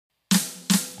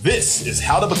This is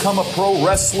How to Become a Pro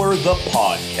Wrestler, the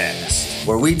podcast,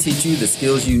 where we teach you the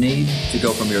skills you need to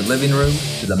go from your living room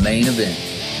to the main event.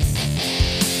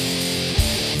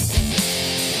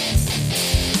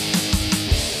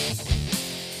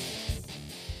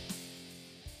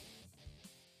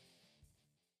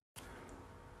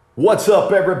 What's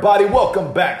up, everybody?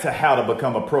 Welcome back to How to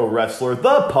Become a Pro Wrestler,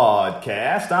 the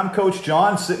podcast. I'm Coach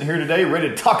John, sitting here today ready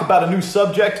to talk about a new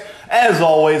subject. As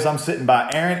always, I'm sitting by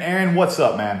Aaron. Aaron, what's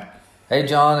up, man? Hey,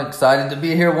 John. Excited to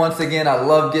be here once again. I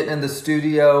love getting in the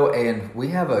studio, and we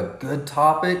have a good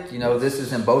topic. You know, this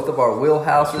is in both of our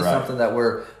wheelhouses, right. Something that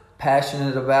we're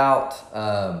passionate about.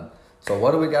 So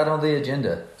what do we got on the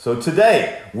agenda? So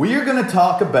today, we are going to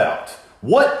talk about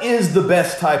what is the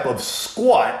best type of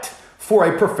squat for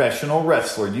a professional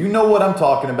wrestler. You know what I'm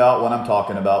talking about when I'm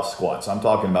talking about squats. I'm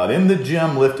talking about in the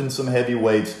gym, lifting some heavy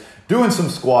weights, doing some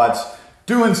squats,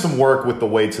 doing some work with the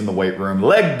weights in the weight room,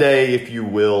 leg day, if you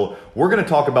will. We're going to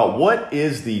talk about what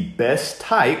is the best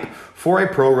type for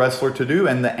a pro wrestler to do,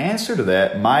 and the answer to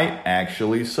that might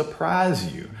actually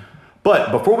surprise you.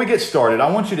 But before we get started,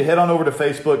 I want you to head on over to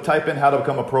Facebook, type in How to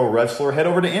Become a Pro Wrestler, head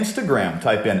over to Instagram,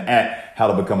 type in at How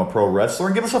to Become a Pro Wrestler,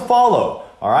 and give us a follow.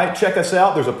 All right, check us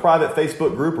out. There's a private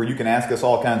Facebook group where you can ask us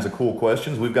all kinds of cool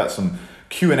questions. We've got some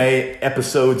Q&A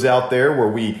episodes out there where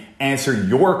we answer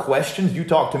your questions. You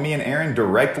talk to me and Aaron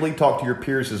directly, talk to your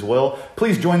peers as well.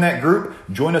 Please join that group,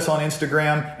 join us on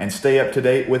Instagram, and stay up to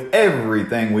date with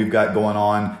everything we've got going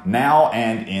on now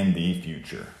and in the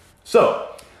future. So,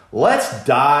 let's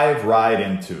dive right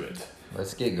into it.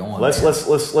 Let's get going. Let's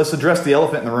address the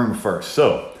elephant in the room first.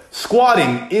 So,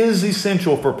 squatting is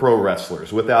essential for pro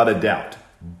wrestlers, without a doubt.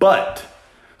 But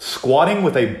squatting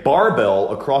with a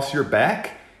barbell across your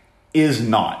back is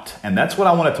not. And that's what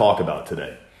I want to talk about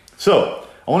today. So,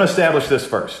 I want to establish this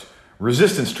first.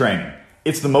 Resistance training.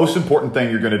 It's the most important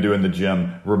thing you're going to do in the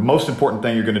gym, the most important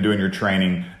thing you're going to do in your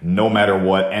training, no matter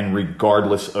what, and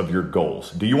regardless of your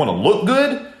goals. Do you want to look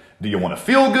good? Do you want to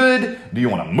feel good? Do you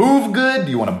want to move good?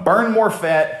 Do you want to burn more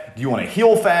fat? Do you want to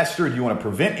heal faster? Do you want to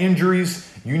prevent injuries?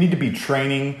 You need to be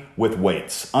training with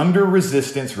weights. Under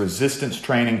resistance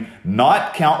training,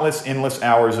 not countless, endless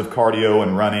hours of cardio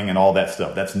and running and all that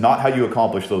stuff. That's not how you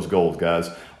accomplish those goals,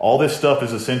 guys. All this stuff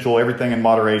is essential, everything in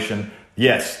moderation.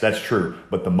 Yes, that's true.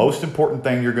 But the most important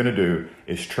thing you're going to do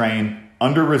is train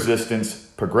under resistance,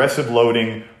 progressive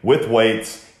loading with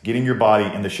weights, getting your body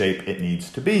in the shape it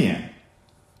needs to be in.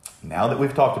 Now that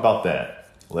we've talked about that,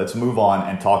 let's move on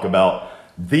and talk about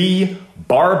the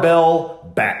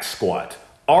barbell back squat.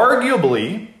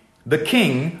 Arguably the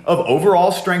king of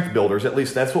overall strength builders, at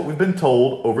least that's what we've been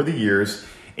told over the years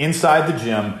inside the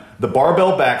gym. The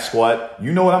barbell back squat,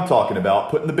 you know what I'm talking about,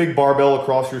 putting the big barbell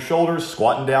across your shoulders,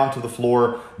 squatting down to the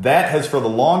floor. That has for the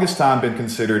longest time been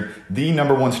considered the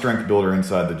number one strength builder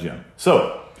inside the gym.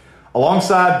 So,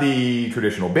 alongside the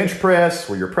traditional bench press,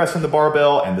 where you're pressing the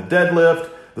barbell, and the deadlift,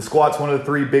 the squat's one of the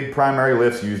three big primary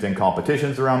lifts used in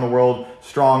competitions around the world: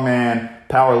 strongman,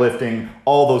 powerlifting,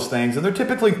 all those things. And they're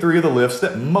typically three of the lifts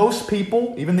that most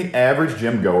people, even the average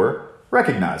gym goer,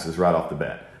 recognizes right off the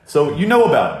bat. So you know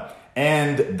about them.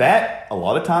 And that a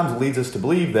lot of times leads us to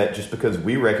believe that just because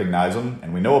we recognize them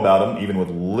and we know about them, even with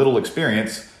little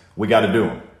experience, we got to do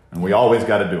them. And we always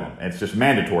got to do them. It's just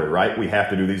mandatory, right? We have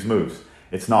to do these moves.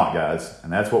 It's not, guys.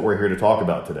 And that's what we're here to talk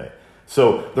about today.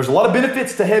 So there's a lot of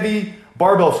benefits to heavy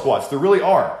barbell squats. There really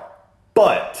are.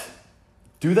 But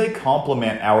do they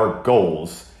complement our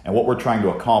goals and what we're trying to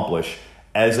accomplish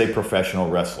as a professional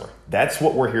wrestler? That's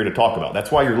what we're here to talk about. That's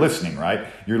why you're listening, right?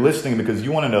 You're listening because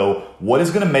you want to know what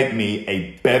is going to make me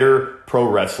a better pro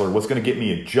wrestler, what's going to get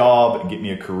me a job and get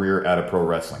me a career out of pro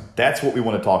wrestling. That's what we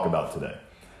want to talk about today.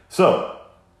 So,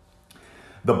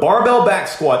 the barbell back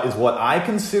squat is what I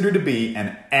consider to be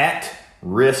an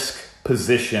at-risk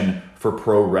position for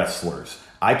pro wrestlers.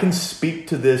 I can speak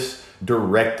to this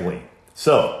directly.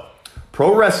 So,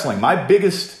 pro wrestling, my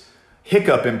biggest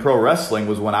hiccup in pro wrestling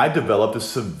was when I developed a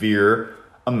severe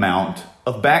amount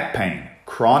of back pain,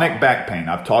 chronic back pain.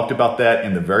 I've talked about that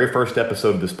in the very first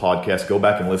episode of this podcast. Go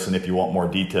back and listen if you want more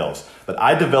details. But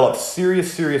I developed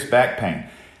serious back pain.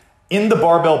 In the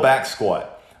barbell back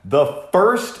squat, the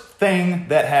first thing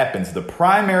that happens, the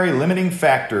primary limiting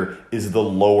factor, is the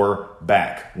lower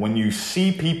back. When you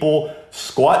see people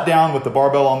squat down with the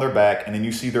barbell on their back and then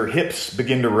you see their hips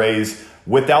begin to raise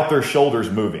without their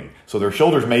shoulders moving. So their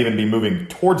shoulders may even be moving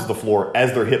towards the floor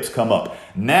as their hips come up.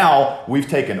 Now we've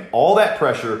taken all that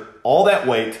pressure, all that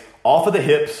weight off of the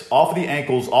hips, off of the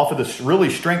ankles, off of the really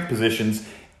strength positions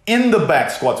in the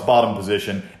back squat's bottom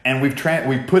position, and we've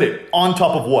put it on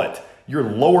top of what? Your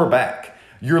lower back.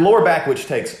 Your lower back, which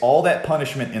takes all that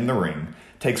punishment in the ring,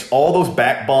 takes all those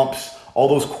back bumps, all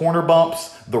those corner bumps,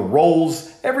 the rolls,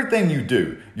 everything you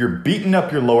do. You're beating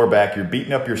up your lower back, you're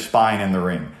beating up your spine in the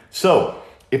ring. So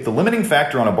if the limiting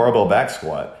factor on a barbell back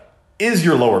squat is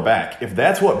your lower back, if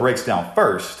that's what breaks down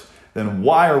first, then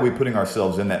why are we putting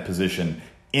ourselves in that position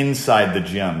inside the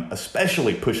gym,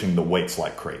 especially pushing the weights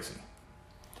like crazy?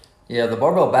 Yeah, the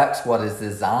barbell back squat is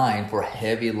designed for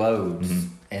heavy loads.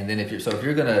 Mm-hmm. And then if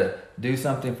you're going to do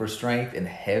something for strength and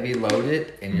heavy load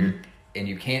it and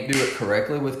you can't do it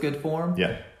correctly with good form,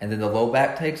 and then the low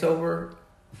back takes over,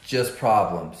 just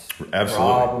problems.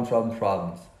 Absolutely.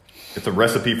 Problems. It's a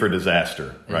recipe for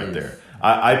disaster right there.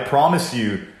 I promise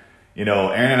you,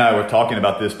 Aaron and I were talking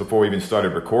about this before we even started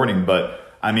recording,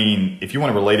 but I mean, if you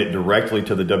want to relate it directly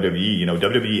to the WWE,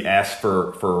 WWE asks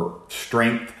for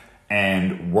strength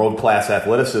and world-class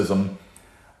athleticism.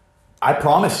 I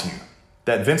promise you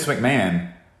that Vince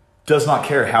McMahon does not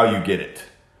care how you get it.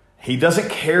 He doesn't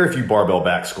care if you barbell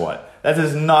back squat. That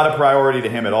is not a priority to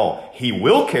him at all. He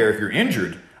will care if you're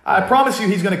injured. I promise you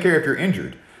he's going to care if you're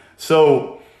injured.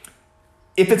 So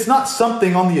if it's not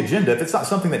something on the agenda, if it's not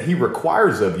something that he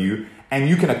requires of you and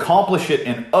you can accomplish it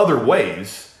in other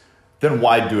ways, then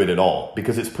why do it at all?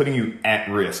 Because it's putting you at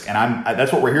risk. And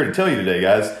that's what we're here to tell you today,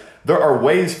 guys. There are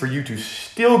ways for you to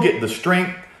still get the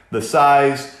strength, the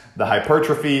size, the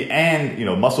hypertrophy, and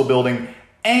muscle building,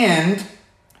 and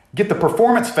get the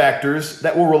performance factors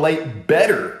that will relate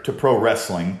better to pro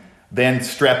wrestling than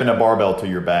strapping a barbell to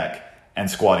your back and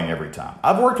squatting every time.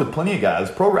 I've worked with plenty of guys,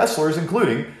 pro wrestlers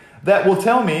including, that will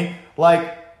tell me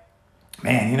like,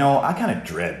 man, I kind of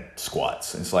dread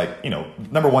squats. It's like,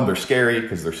 number one, they're scary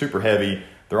because they're super heavy.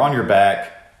 They're on your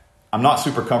back. I'm not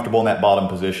super comfortable in that bottom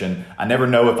position. I never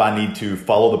know if I need to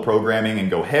follow the programming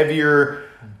and go heavier.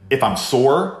 If I'm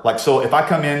sore, so if I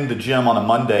come in the gym on a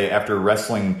Monday after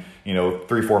wrestling,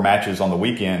 3-4 matches on the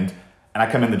weekend, and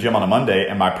I come in the gym on a Monday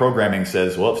and my programming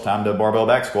says, well, it's time to barbell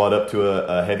back squat up to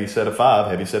a heavy set of 5,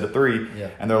 heavy set of 3. Yeah.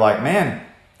 And they're like, man,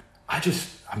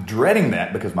 I'm dreading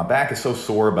that because my back is so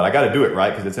sore, but I got to do it, right?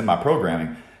 Because it's in my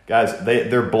programming. Guys,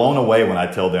 they're blown away when I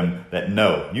tell them that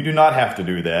no, you do not have to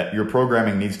do that. Your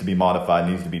programming needs to be modified,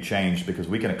 needs to be changed, because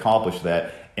we can accomplish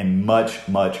that in much,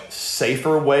 much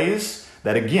safer ways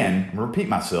that, again, I'm going to repeat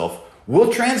myself,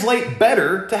 will translate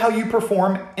better to how you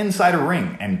perform inside a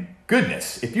ring. And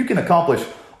goodness, if you can accomplish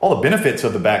all the benefits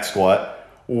of the back squat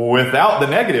without the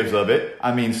negatives of it,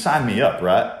 I mean, sign me up,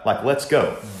 right? Like, let's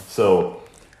go. So...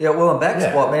 yeah, well, in back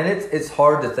squat, man, it's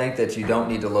hard to think that you don't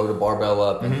need to load a barbell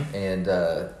up and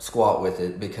squat with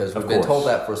it, because we've been told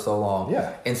that for so long.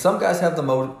 Yeah. And some guys have the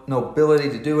mobility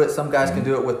to do it. Some guys can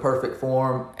do it with perfect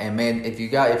form. And man, if you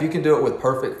can do it with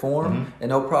perfect form and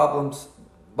no problems,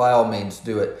 by all means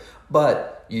do it.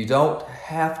 But you don't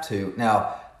have to.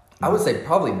 Now, I would say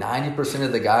probably 90%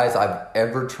 of the guys I've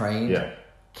ever trained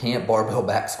can't barbell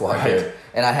back squat. Right.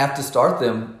 And I have to start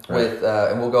them with,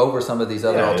 and we'll go over some of these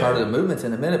other alternative movements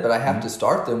in a minute, but I have to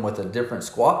start them with a different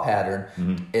squat pattern.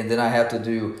 And then I have to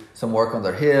do some work on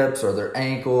their hips or their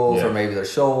ankles or maybe their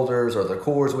shoulders or their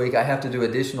core's weak. I have to do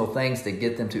additional things to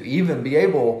get them to even be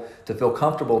able to feel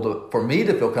comfortable, for me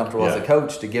to feel comfortable as a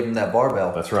coach to give them that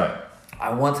barbell. That's right.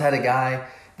 I once had a guy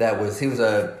he was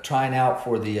trying out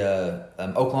for the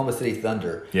Oklahoma City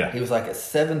Thunder. Yeah. He was like a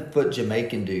 7-foot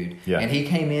Jamaican dude. Yeah. And he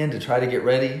came in to try to get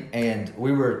ready, and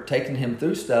we were taking him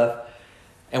through stuff,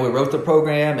 and we wrote the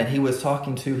program, and he was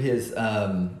talking to his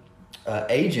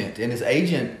agent, and his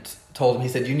agent told him, he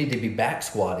said, you need to be back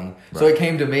squatting. Right. So he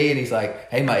came to me and he's like,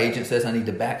 hey, my agent says I need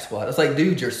to back squat. I was like,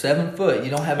 dude, you're 7 foot.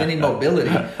 You don't have any mobility.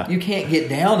 You can't get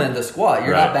down in the squat.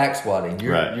 You're not back squatting.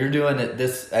 You're doing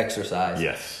this exercise.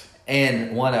 Yes.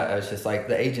 And I was just like,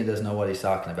 the agent doesn't know what he's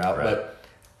talking about. Right. But,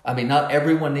 I mean, not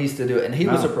everyone needs to do it. And he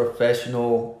was a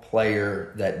professional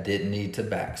player that didn't need to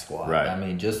back squat. Right. I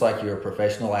mean, just like you're a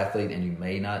professional athlete and you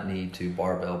may not need to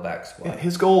barbell back squat. Yeah,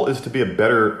 his goal is to be a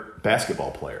better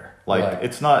basketball player. Like,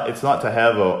 it's not to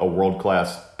have a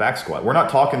world-class back squat. We're not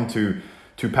talking to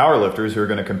powerlifters who are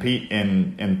going to compete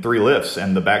in 3 lifts,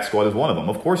 and the back squat is one of them.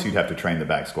 Of course you'd have to train the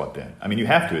back squat then. I mean, you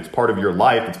have to. It's part of your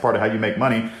life. It's part of how you make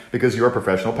money, because you're a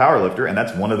professional powerlifter, and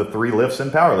that's one of the 3 lifts in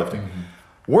powerlifting.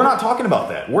 We're not talking about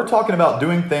that. We're talking about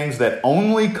doing things that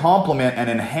only complement and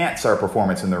enhance our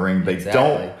performance in the ring.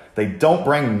 They don't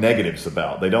bring negatives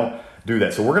about. They don't do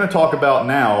that. So we're going to talk about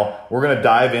now, we're going to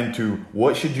dive into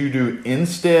what should you do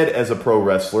instead as a pro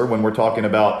wrestler when we're talking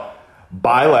about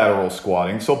bilateral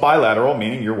squatting. So bilateral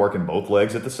meaning you're working both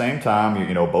legs at the same time.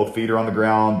 You know, both feet are on the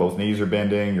ground, both knees are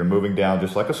bending, you're moving down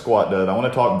just like a squat does. I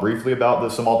want to talk briefly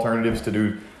about some alternatives to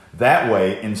do that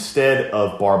way instead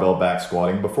of barbell back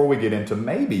squatting before we get into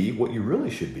maybe what you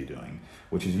really should be doing,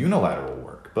 which is unilateral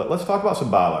work. work. But let's talk about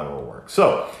some bilateral work.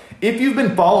 So if you've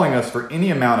been following us for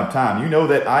any amount of time, you know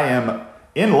that I am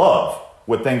in love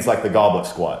with things like the goblet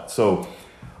squat. So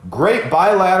great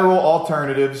bilateral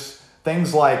alternatives,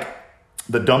 things like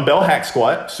the dumbbell hack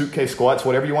squat, suitcase squats,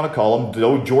 whatever you want to call them,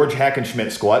 the George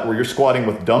Hackenschmidt squat, where you're squatting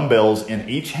with dumbbells in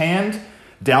each hand,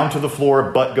 down to the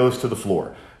floor, butt goes to the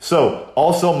floor. So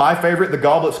also my favorite, the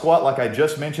goblet squat, like I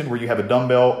just mentioned, where you have a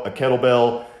dumbbell, a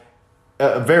kettlebell,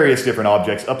 various different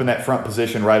objects up in that front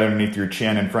position right underneath your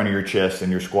chin in front of your chest,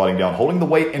 and you're squatting down, holding the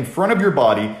weight in front of your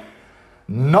body,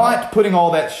 not putting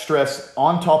all that stress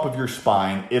on top of your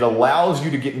spine. It allows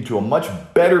you to get into a much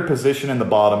better position in the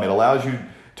bottom. It allows you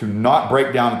to not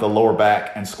break down at the lower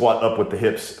back and squat up with the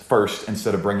hips first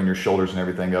instead of bringing your shoulders and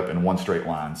everything up in one straight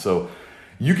line. So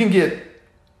you can get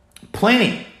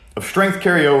plenty of strength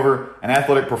carryover and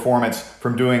athletic performance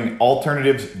from doing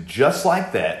alternatives just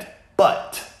like that.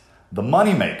 But the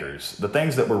money makers, the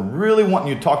things that we're really wanting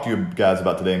you to talk to you guys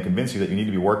about today and convince you that you need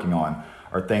to be working on,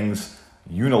 are things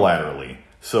unilaterally.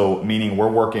 So meaning we're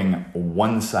working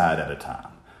one side at a time.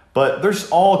 But there's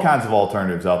all kinds of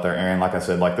alternatives out there, Aaron. Like I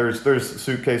said, like there's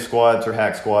suitcase squats or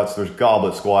hack squats, there's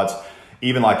goblet squats,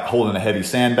 even like holding a heavy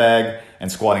sandbag and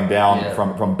squatting down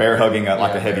from bear hugging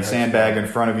like a heavy sandbag in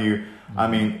front of you. Mm-hmm. I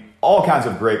mean, all kinds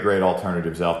of great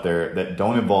alternatives out there that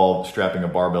don't involve strapping a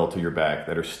barbell to your back,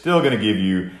 that are still going to give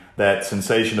you that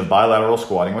sensation of bilateral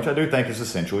squatting, which I do think is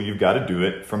essential. You've got to do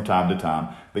it from time to time,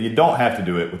 but you don't have to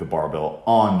do it with a barbell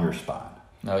on your spine.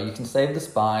 No, you can save the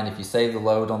spine. If you save the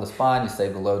load on the spine, you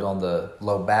save the load on the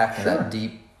low back and that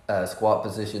deep squat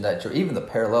position. Even the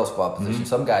parallel squat position. Mm-hmm.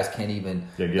 Some guys can't even.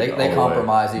 They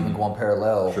compromise even going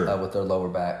parallel with their lower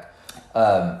back.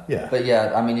 But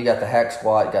I mean, you got the hack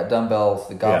squat, you got dumbbells,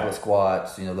 the goblet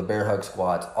squats, the bear hug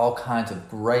squats, all kinds of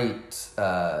great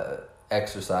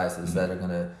exercises that are going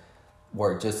to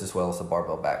work just as well as the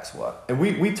barbell back squat. And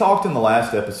we talked in the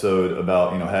last episode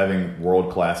about, having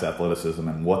world-class athleticism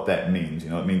and what that means.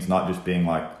 It means not just being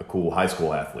like a cool high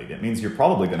school athlete. It means you're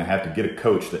probably going to have to get a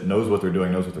coach that knows what they're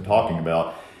doing, knows what they're talking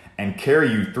about, and carry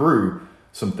you through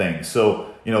some things.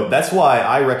 So, that's why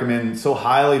I recommend so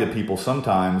highly to people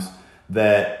sometimes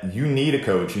that you need a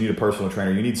coach, you need a personal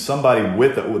trainer, you need somebody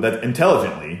that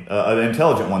intelligently, an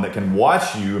intelligent one that can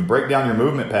watch you and break down your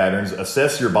movement patterns,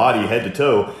 assess your body head to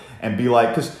toe, and be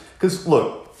like, because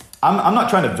look, I'm not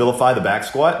trying to vilify the back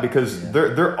squat, because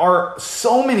there are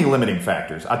so many limiting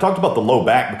factors. I talked about the low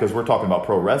back because we're talking about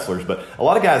pro wrestlers, but a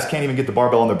lot of guys can't even get the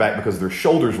barbell on their back because their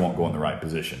shoulders won't go in the right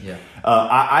position. Yeah.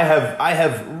 I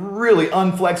have really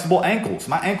unflexible ankles.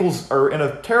 My ankles are in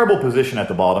a terrible position at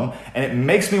the bottom, and it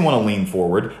makes me want to lean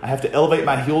forward. I have to elevate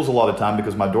my heels a lot of time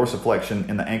because my dorsiflexion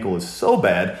in the ankle is so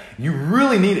bad. You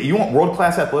really need it. You want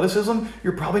world-class athleticism?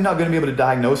 You're probably not going to be able to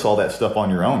diagnose all that stuff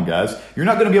on your own, guys. You're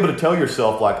not going to be able to tell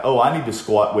yourself like, oh, I need to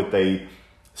squat with a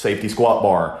safety squat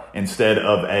bar instead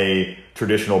of a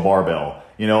traditional barbell.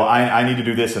 I need to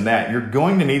do this and that. You're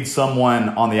going to need someone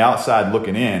on the outside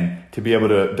looking in to be able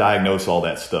to diagnose all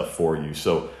that stuff for you.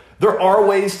 So there are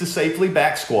ways to safely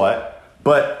back squat,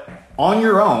 but on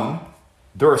your own,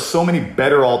 there are so many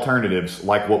better alternatives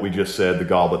like what we just said, the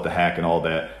goblet, the hack, and all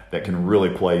that can really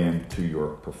play into your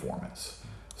performance.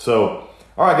 So,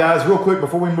 all right, guys, real quick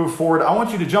before we move forward, I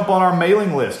want you to jump on our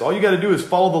mailing list. All you got to do is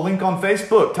follow the link on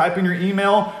Facebook, type in your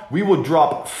email. We will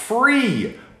drop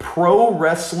free pro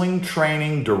wrestling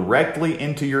training directly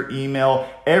into your email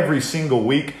every single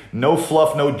week. No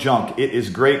fluff, no junk. It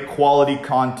is great quality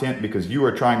content because you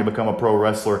are trying to become a pro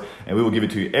wrestler, and we will give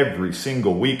it to you every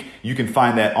single week. You can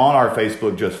find that on our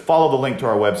Facebook. Just follow the link to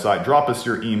our website, drop us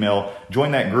your email,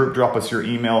 join that group, drop us your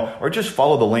email, or just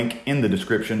follow the link in the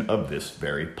description of this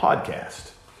very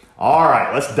podcast. All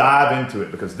right, let's dive into it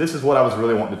because this is what I was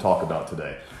really wanting to talk about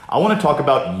today. I want to talk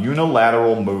about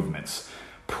unilateral movements.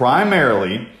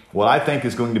 Primarily, what I think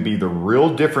is going to be the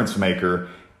real difference maker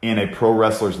in a pro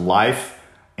wrestler's life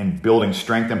and building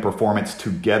strength and performance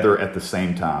together at the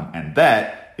same time. And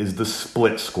that is the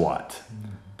split squat.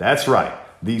 That's right,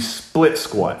 the split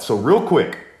squat. So real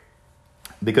quick,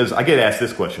 because I get asked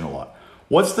this question a lot.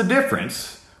 What's the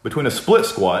difference between a split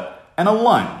squat and a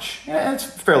lunge? Yeah, it's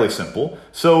fairly simple.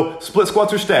 So split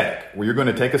squats are static, where you're going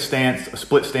to take a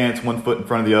split stance, one foot in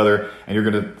front of the other, and you're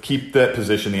going to keep that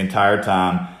position the entire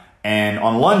time. And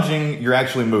on lunging, you're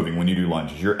actually moving when you do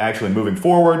lunges. You're actually moving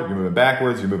forward, you're moving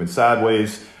backwards, you're moving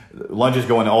sideways. Lunges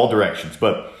go in all directions.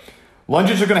 But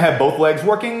lunges are going to have both legs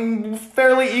working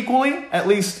fairly equally, at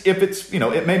least if it's,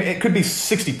 it could be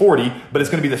 60-40, but it's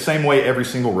going to be the same way every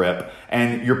single rep.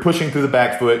 And you're pushing through the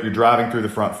back foot, you're driving through the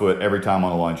front foot every time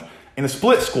on a lunge. In a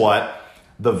split squat,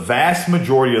 the vast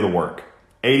majority of the work,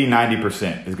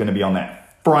 80-90%, is going to be on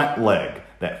that front leg.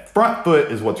 That front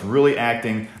foot is what's really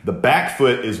acting. The back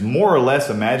foot is more or less,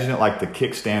 imagine it like the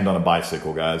kickstand on a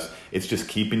bicycle, guys. It's just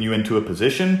keeping you into a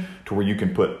position to where you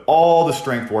can put all the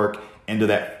strength work into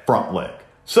that front leg.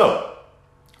 So,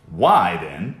 why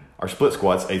then are split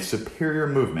squats a superior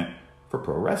movement for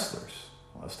pro wrestlers?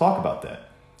 Let's talk about that.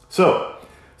 So,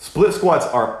 split squats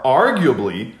are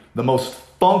arguably the most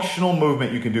functional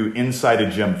movement you can do inside a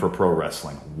gym for pro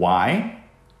wrestling. Why?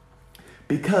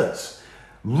 Because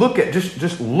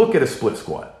just look at a split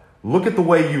squat. Look at the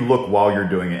way you look while you're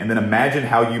doing it, and then imagine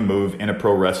how you move in a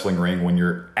pro wrestling ring when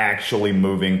you're actually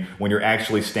moving, when you're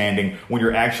actually standing, when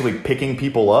you're actually picking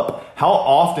people up. How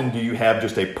often do you have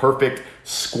just a perfect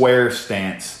square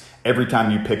stance every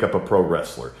time you pick up a pro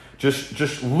wrestler?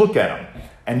 Just look at them,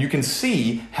 and you can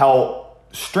see how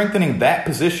strengthening that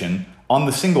position on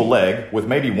the single leg, with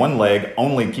maybe one leg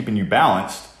only keeping you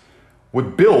balanced,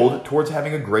 would build towards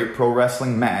having a great pro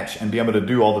wrestling match and be able to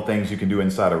do all the things you can do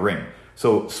inside a ring.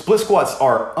 So split squats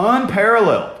are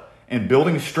unparalleled in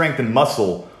building strength and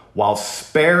muscle while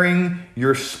sparing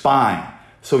your spine.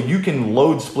 So you can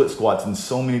load split squats in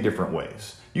so many different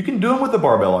ways. You can do them with a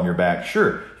barbell on your back,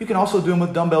 sure. You can also do them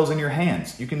with dumbbells in your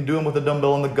hands. You can do them with a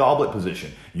dumbbell in the goblet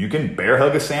position. You can bear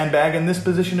hug a sandbag in this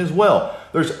position as well.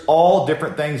 There's all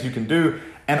different things you can do.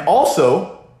 And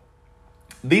also,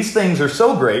 these things are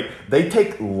so great, they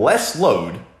take less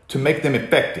load to make them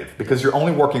effective because you're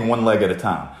only working one leg at a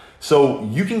time. So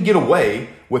you can get away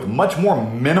with much more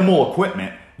minimal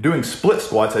equipment doing split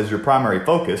squats as your primary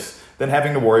focus than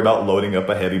having to worry about loading up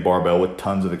a heavy barbell with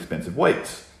tons of expensive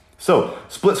weights. So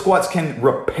split squats can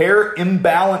repair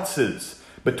imbalances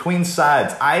between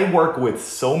sides. I work with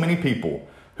so many people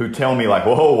who tell me like,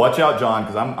 whoa, watch out, John,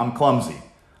 because I'm clumsy.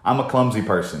 I'm a clumsy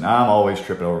person. I'm always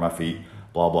tripping over my feet,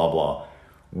 blah, blah, blah.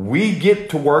 We get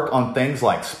to work on things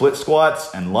like split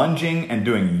squats and lunging and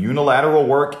doing unilateral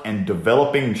work and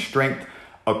developing strength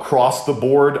across the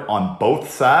board on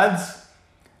both sides.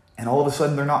 And all of a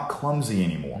sudden, they're not clumsy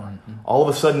anymore. Mm-hmm. All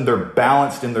of a sudden, they're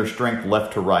balanced in their strength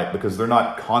left to right because they're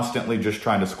not constantly just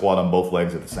trying to squat on both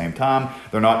legs at the same time.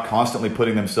 They're not constantly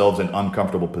putting themselves in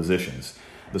uncomfortable positions.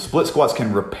 The split squats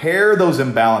can repair those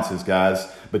imbalances,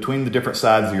 guys, between the different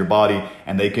sides of your body,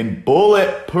 and they can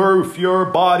bulletproof your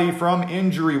body from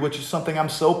injury, which is something I'm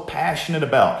so passionate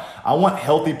about. I want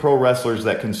healthy pro wrestlers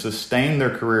that can sustain their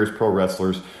career as pro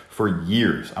wrestlers for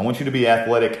years. I want you to be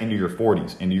athletic into your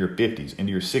 40s, into your 50s,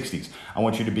 into your 60s. I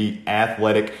want you to be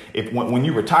athletic. When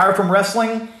you retire from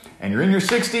wrestling and you're in your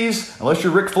 60s, unless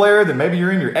you're Ric Flair, then maybe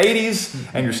you're in your 80s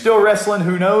and you're still wrestling,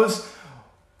 who knows?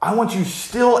 I want you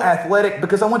still athletic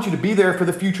because I want you to be there for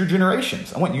the future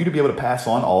generations. I want you to be able to pass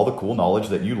on all the cool knowledge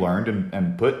that you learned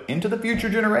and put into the future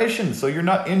generations so you're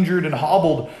not injured and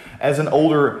hobbled as an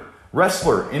older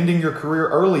wrestler, ending your career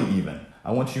early even.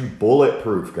 I want you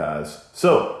bulletproof, guys.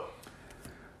 So,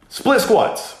 split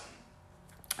squats.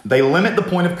 They limit the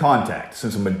point of contact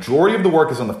since a majority of the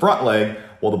work is on the front leg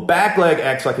while the back leg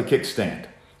acts like a kickstand.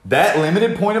 That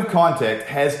limited point of contact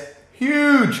has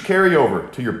huge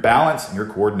carryover to your balance and your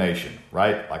coordination,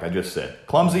 right? Like I just said,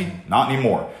 clumsy, not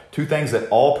anymore. Two things that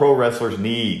all pro wrestlers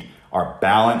need are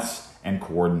balance and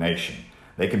coordination.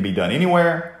 They can be done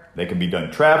anywhere. They can be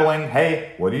done traveling.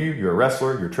 Hey, what are you? You're a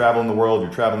wrestler. You're traveling the world.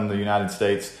 You're traveling the United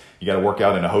States. You got to work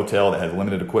out in a hotel that has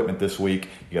limited equipment this week.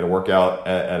 You got to work out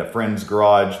at a friend's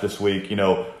garage this week.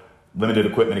 Limited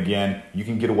equipment again. You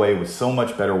can get away with so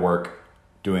much better work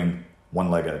doing one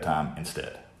leg at a time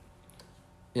instead.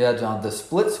 Yeah, John, the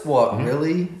split squat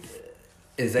really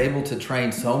is able to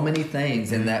train so many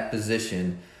things in that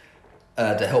position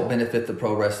to help benefit the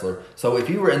pro wrestler. So if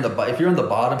you're in the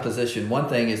bottom position, one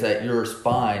thing is that your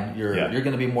spine, you're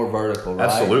going to be more vertical, right?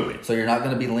 Absolutely. So you're not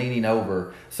going to be leaning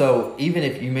over. So even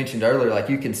if you mentioned earlier, like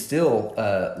you can still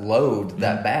load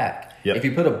that back. Yep. If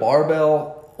you put a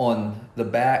barbell on the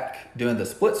back doing the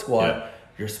split squat,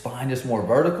 your spine is more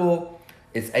vertical.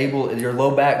 Your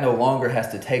low back no longer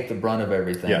has to take the brunt of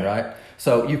everything, right?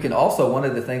 So you can also, one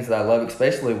of the things that I love,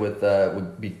 especially with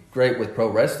would be great with pro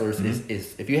wrestlers,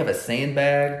 is if you have a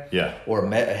sandbag or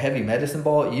a heavy medicine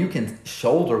ball, you can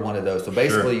shoulder one of those. So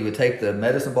basically, you would take the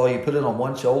medicine ball, you put it on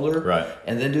one shoulder,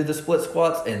 and then do the split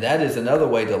squats, and that is another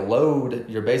way to load.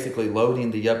 You're basically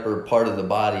loading the upper part of the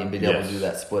body and being able to do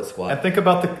that split squat. And think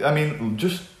about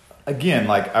again,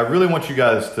 like I really want you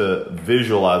guys to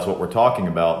visualize what we're talking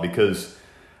about because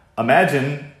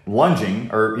imagine lunging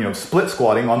or split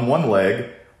squatting on one leg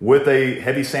with a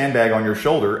heavy sandbag on your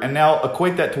shoulder, and now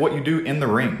equate that to what you do in the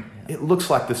ring. It looks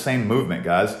like the same movement,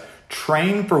 guys.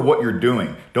 Train for what you're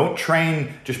doing. Don't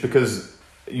train just because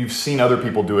you've seen other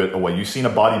people do it a way. You've seen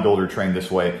a bodybuilder train this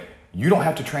way. You don't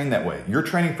have to train that way. You're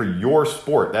training for your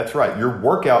sport. That's right. Your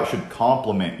workout should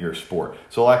complement your sport.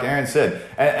 So like Aaron said,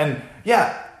 and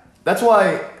yeah, that's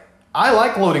why I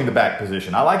like loading the back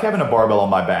position. I like having a barbell on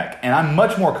my back, and I'm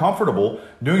much more comfortable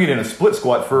doing it in a split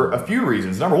squat for a few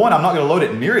reasons. Number one, I'm not going to load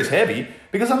it near as heavy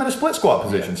because I'm in a split squat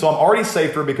position. So I'm already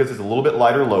safer because it's a little bit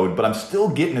lighter load, but I'm still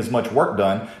getting as much work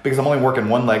done because I'm only working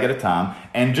one leg at a time.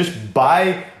 And just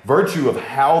by virtue of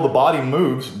how the body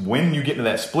moves when you get into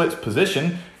that split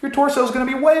position, your torso is going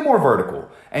to be way more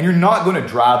vertical. And you're not going to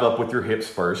drive up with your hips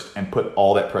first and put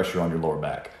all that pressure on your lower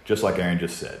back, just like Aaron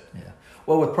just said. Yeah.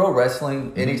 Well, with pro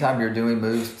wrestling, anytime you're doing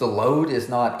moves, the load is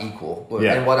not equal.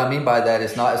 Yeah. And what I mean by that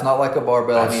is it's not like a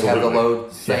barbell and you have the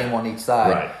load same on each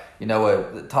side. Right. You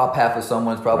know, the top half of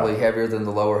someone's probably heavier than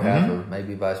the lower half, or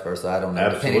maybe vice versa. I don't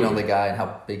know, depending on the guy and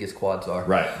how big his quads are.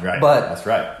 Right. But that's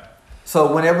right.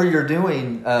 So whenever you're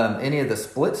doing any of the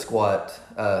split squat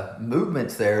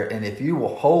movements there, and if you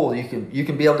will hold, you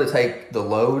can be able to take the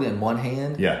load in one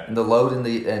hand, and the load in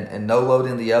the and no load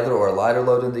in the other, or a lighter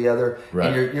load in the other,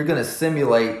 and you're going to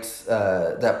simulate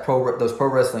those pro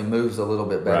wrestling moves a little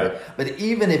bit better. Right. But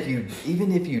even if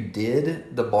you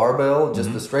did the barbell,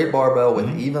 just the straight barbell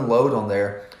with even load on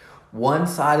there, one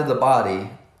side of the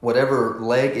body, whatever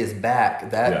leg is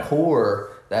back, that core.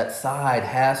 That side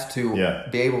has to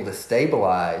be able to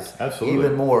stabilize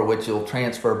even more, which will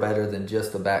transfer better than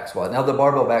just the back squat. Now, the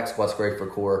barbell back squat's great for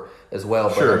core as well,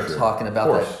 but I'm talking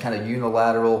about that kind of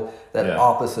unilateral,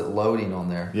 opposite loading on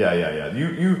there. Yeah.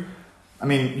 You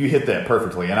hit that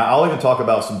perfectly. And I'll even talk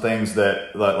about some things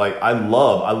that like I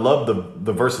love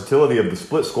the versatility of the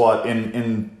split squat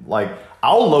in like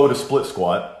I'll load a split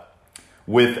squat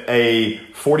with a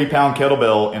 40-pound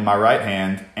kettlebell in my right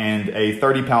hand and a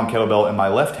 30-pound kettlebell in my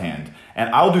left hand. And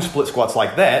I'll do split squats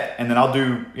like that, and then I'll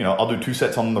do 2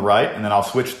 sets on the right, and then I'll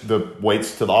switch the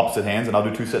weights to the opposite hands, and I'll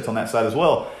do 2 sets on that side as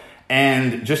well.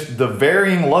 And just the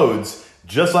varying loads,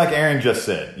 just like Aaron just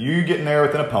said, you get in there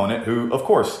with an opponent who, of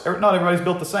course, not everybody's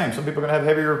built the same. Some people are going to have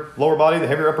heavier lower body, the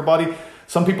heavier upper body.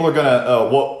 Some people are going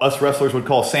to, what us wrestlers would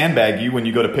call sandbag you when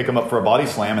you go to pick them up for a body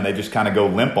slam and they just kind of go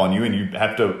limp on you and you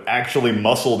have to actually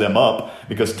muscle them up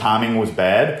because timing was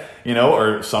bad,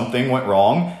 or something went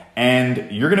wrong.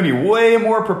 And you're going to be way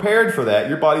more prepared for that.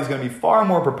 Your body's going to be far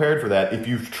more prepared for that if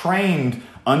you've trained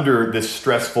under this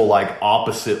stressful, like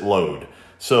opposite load.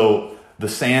 So the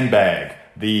sandbag,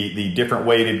 the different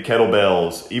weighted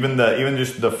kettlebells, even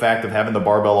just the fact of having the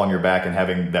barbell on your back and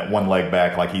having that one leg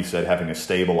back, like he said, having to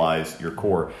stabilize your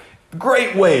core.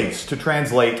 Great ways to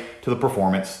translate to the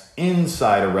performance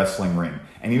inside a wrestling ring.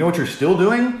 And you know what you're still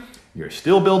doing? You're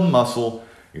still building muscle.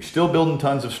 You're still building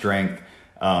tons of strength.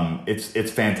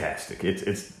 It's fantastic.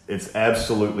 It's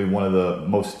absolutely one of the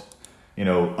most,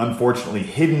 unfortunately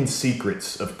hidden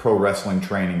secrets of pro wrestling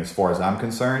training, as far as I'm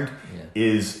concerned,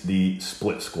 is the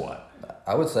split squat.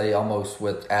 I would say almost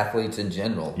with athletes in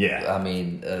general. Yeah. I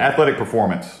mean, athletic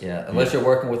performance. Yeah. Unless you're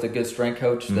working with a good strength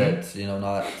coach that's,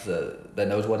 that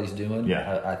knows what he's doing.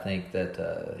 Yeah. I think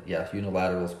that,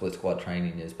 unilateral split squat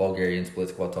training is Bulgarian split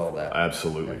squats, all that.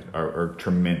 Absolutely. Are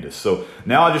tremendous. So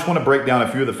now I just want to break down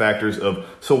a few of the factors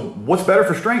so what's better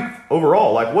for strength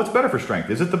overall? Like, what's better for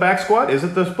strength? Is it the back squat? Is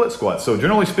it the split squat? So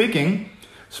generally speaking,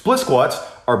 split squats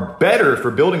are better for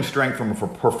building strength from a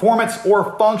performance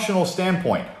or functional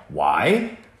standpoint.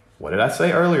 Why? What did I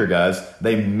say earlier, guys?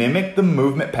 They mimic the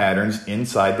movement patterns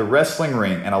inside the wrestling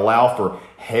ring and allow for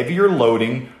heavier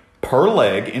loading per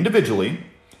leg individually.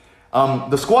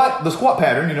 The squat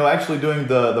pattern, actually doing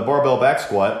the barbell back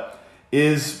squat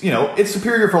is, it's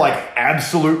superior for like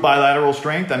absolute bilateral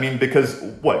strength. I mean, because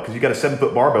you got a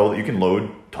 7-foot barbell that you can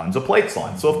load tons of plates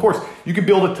on. So of course you can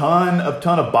build a ton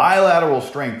of bilateral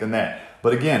strength in that.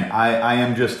 But again, I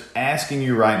am just asking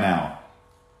you right now,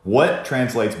 what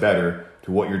translates better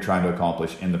to what you're trying to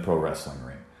accomplish in the pro wrestling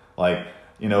ring? Like,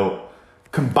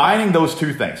 combining those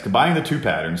two things, combining the two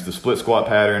patterns, the split squat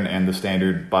pattern and the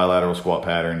standard bilateral squat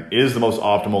pattern, is the most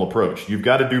optimal approach. You've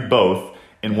got to do both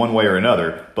in one way or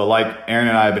another. But like Aaron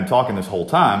and I have been talking this whole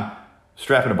time,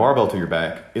 strapping a barbell to your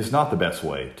back is not the best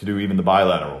way to do even the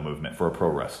bilateral movement for a pro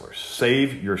wrestler.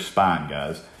 Save your spine,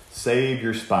 guys. Save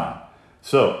your spine.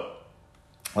 So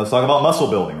let's talk about muscle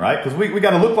building, right? Because we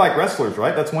got to look like wrestlers,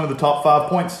 right? That's one of the top 5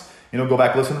 points. Go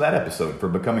back, listen to that episode for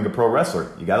becoming a pro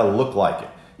wrestler. You got to look like it.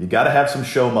 You got to have some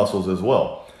show muscles as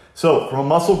well. So from a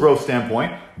muscle growth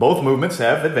standpoint, both movements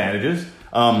have advantages.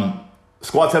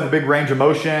 Squats have a big range of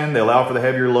motion. They allow for the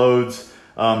heavier loads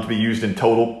to be used in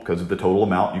total because of the total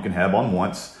amount you can have on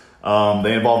once.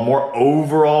 They involve more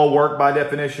overall work by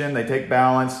definition. They take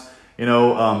balance.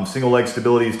 Single leg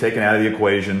stability is taken out of the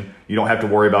equation. You don't have to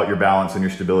worry about your balance and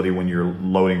your stability when you're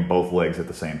loading both legs at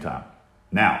the same time.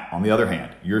 Now, on the other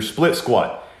hand, your split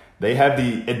squat, they have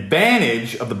the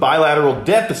advantage of the bilateral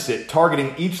deficit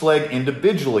targeting each leg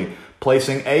individually,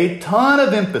 placing a ton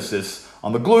of emphasis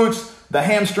on the glutes, the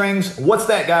hamstrings. What's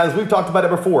that, guys? We've talked about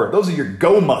it before. Those are your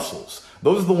go muscles.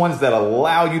 Those are the ones that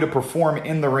allow you to perform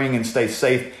in the ring and stay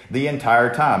safe the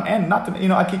entire time. And not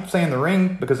to, I keep saying the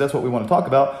ring because that's what we want to talk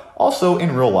about. Also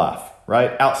in real life,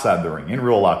 right? Outside the ring. In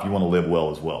real life, you want to live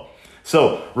well as well.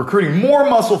 So recruiting more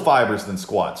muscle fibers than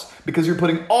squats because you're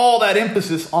putting all that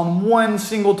emphasis on one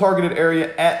single targeted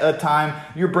area at a time.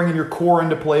 You're bringing your core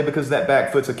into play because that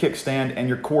back foot's a kickstand and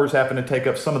your cores happen to take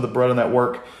up some of the brunt of that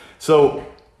work. So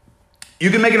you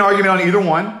can make an argument on either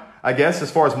one, I guess, as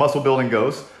far as muscle building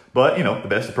goes. But, the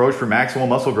best approach for maximal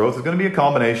muscle growth is going to be a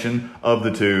combination of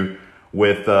the two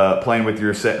with playing with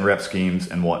your set and rep schemes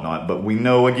and whatnot. But we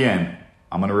know, again,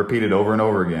 I'm going to repeat it over and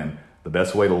over again, the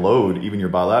best way to load even your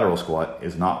bilateral squat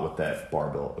is not with that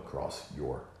barbell across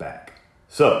your back.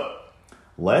 So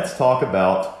let's talk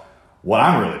about what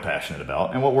I'm really passionate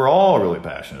about and what we're all really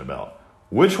passionate about.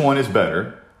 Which one is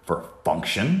better for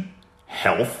function,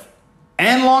 health,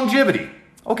 and longevity?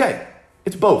 Okay.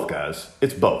 It's both, guys.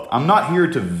 It's both. I'm not here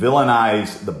to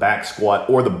villainize the back squat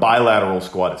or the bilateral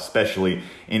squat, especially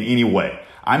in any way.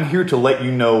 I'm here to let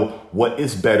you know what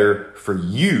is better for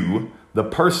you, the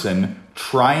person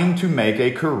trying to make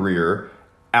a career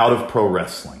out of pro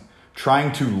wrestling,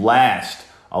 trying to last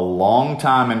a long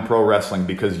time in pro wrestling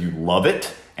because you love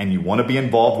it and you want to be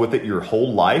involved with it your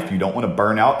whole life. You don't want to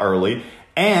burn out early.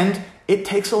 And it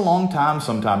takes a long time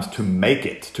sometimes to make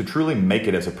it, to truly make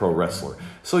it as a pro wrestler.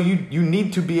 So you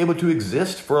need to be able to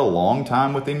exist for a long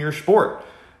time within your sport,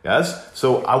 guys.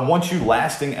 So I want you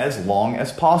lasting as long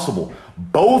as possible.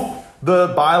 Both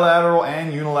the bilateral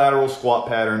and unilateral squat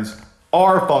patterns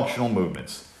are functional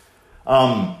movements.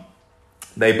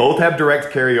 They both have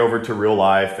direct carryover to real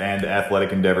life and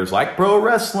athletic endeavors like pro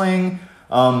wrestling.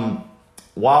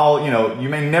 While, you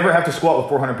may never have to squat with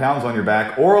 400 pounds on your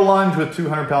back or lunge with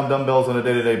 200-pound dumbbells on a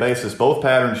day-to-day basis, both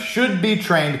patterns should be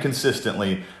trained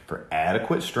consistently for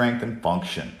adequate strength and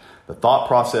function. The thought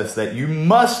process that you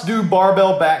must do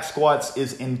barbell back squats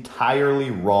is entirely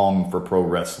wrong for pro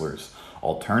wrestlers.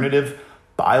 Alternative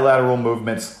bilateral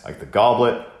movements like the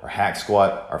goblet or hack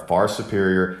squat are far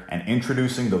superior, and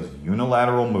introducing those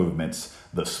unilateral movements,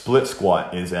 the split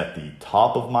squat is at the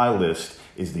top of my list,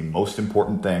 is the most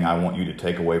important thing I want you to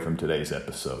take away from today's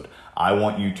episode. I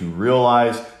want you to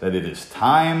realize that it is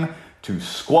time to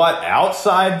squat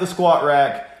outside the squat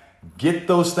rack, get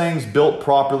those things built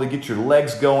properly, get your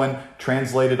legs going,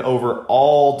 translated over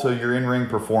all to your in-ring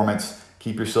performance.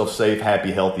 Keep yourself safe,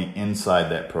 happy, healthy inside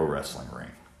that pro wrestling ring.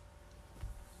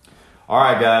 All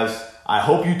right, guys. I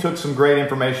hope you took some great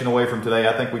information away from today.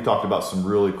 I think we talked about some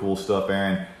really cool stuff,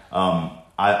 Aaron.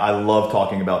 I love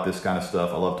talking about this kind of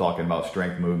stuff. I love talking about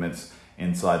strength movements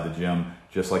inside the gym.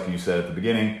 Just like you said at the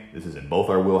beginning, this is in both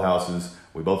our wheelhouses.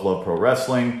 We both love pro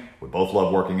wrestling. We both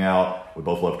love working out. We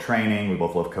both love training. We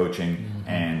both love coaching. Mm-hmm.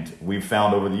 And we've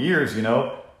found over the years,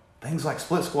 things like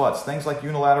split squats, things like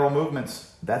unilateral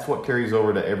movements, that's what carries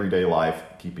over to everyday life,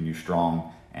 keeping you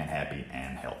strong and happy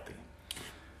and healthy.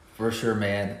 For sure,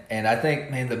 man. And I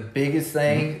think, the biggest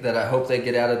thing that I hope they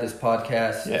get out of this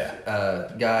podcast,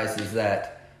 guys, is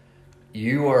that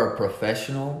you are a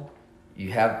professional.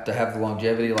 You have to have the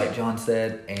longevity, like John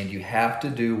said, and you have to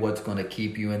do what's going to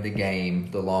keep you in the game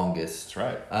the longest. That's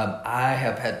right. I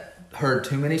have heard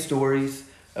too many stories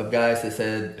of guys that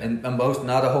said, and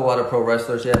not a whole lot of pro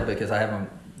wrestlers yet because I haven't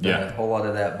done a whole lot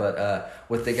of that, but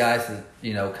with the guys that,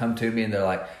 come to me and they're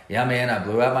like, yeah, man, I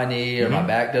blew out my knee or my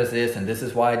back does this and this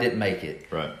is why I didn't make it.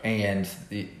 Right. And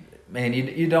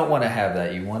you don't want to have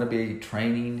that. You want to be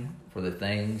training for the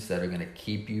things that are going to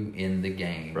keep you in the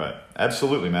game. Right.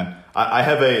 Absolutely, man.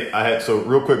 So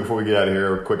real quick before we get out of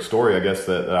here, a quick story, I guess,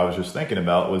 that I was just thinking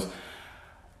about was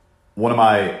one of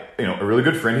my, a really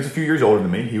good friend. He's a few years older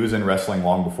than me. He was in wrestling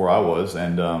long before I was,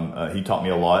 and he taught me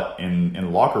a lot in the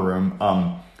locker room.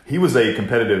 He was a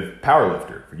competitive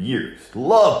powerlifter for years.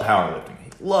 Loved powerlifting.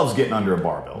 He loves getting under a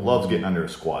barbell, loves getting under a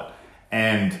squat.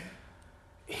 And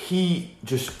he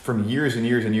just, from years and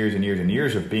years and years and years and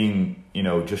years of being,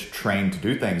 just trained to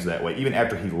do things that way, even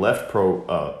after he left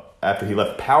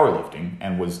powerlifting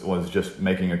and was just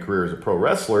making a career as a pro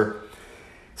wrestler,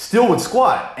 still would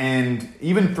squat. And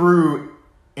even through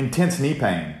intense knee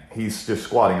pain, he's just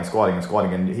squatting and squatting and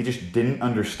squatting, and he just didn't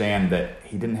understand that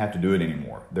he didn't have to do it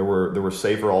anymore. There were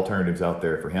safer alternatives out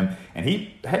there for him, and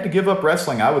he had to give up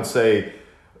wrestling, I would say,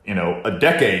 a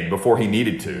decade before he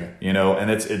needed to, and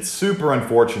it's super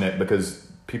unfortunate because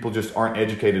people just aren't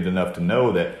educated enough to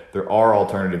know that there are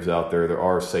alternatives out there. There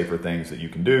are safer things that you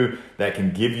can do that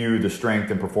can give you the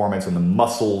strength and performance and the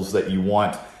muscles that you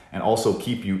want, and also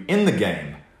keep you in the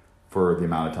game for the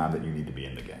amount of time that you need to be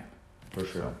in the game. For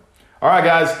sure. So, all right,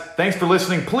 guys, thanks for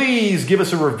listening. Please give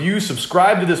us a review,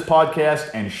 subscribe to this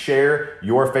podcast, and share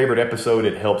your favorite episode.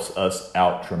 It helps us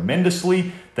out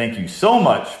tremendously. Thank you so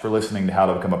much for listening to How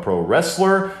to Become a Pro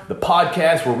Wrestler, the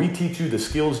podcast where we teach you the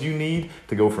skills you need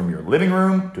to go from your living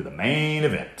room to the main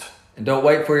event. And don't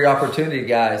wait for your opportunity,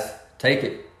 guys. Take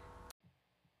it.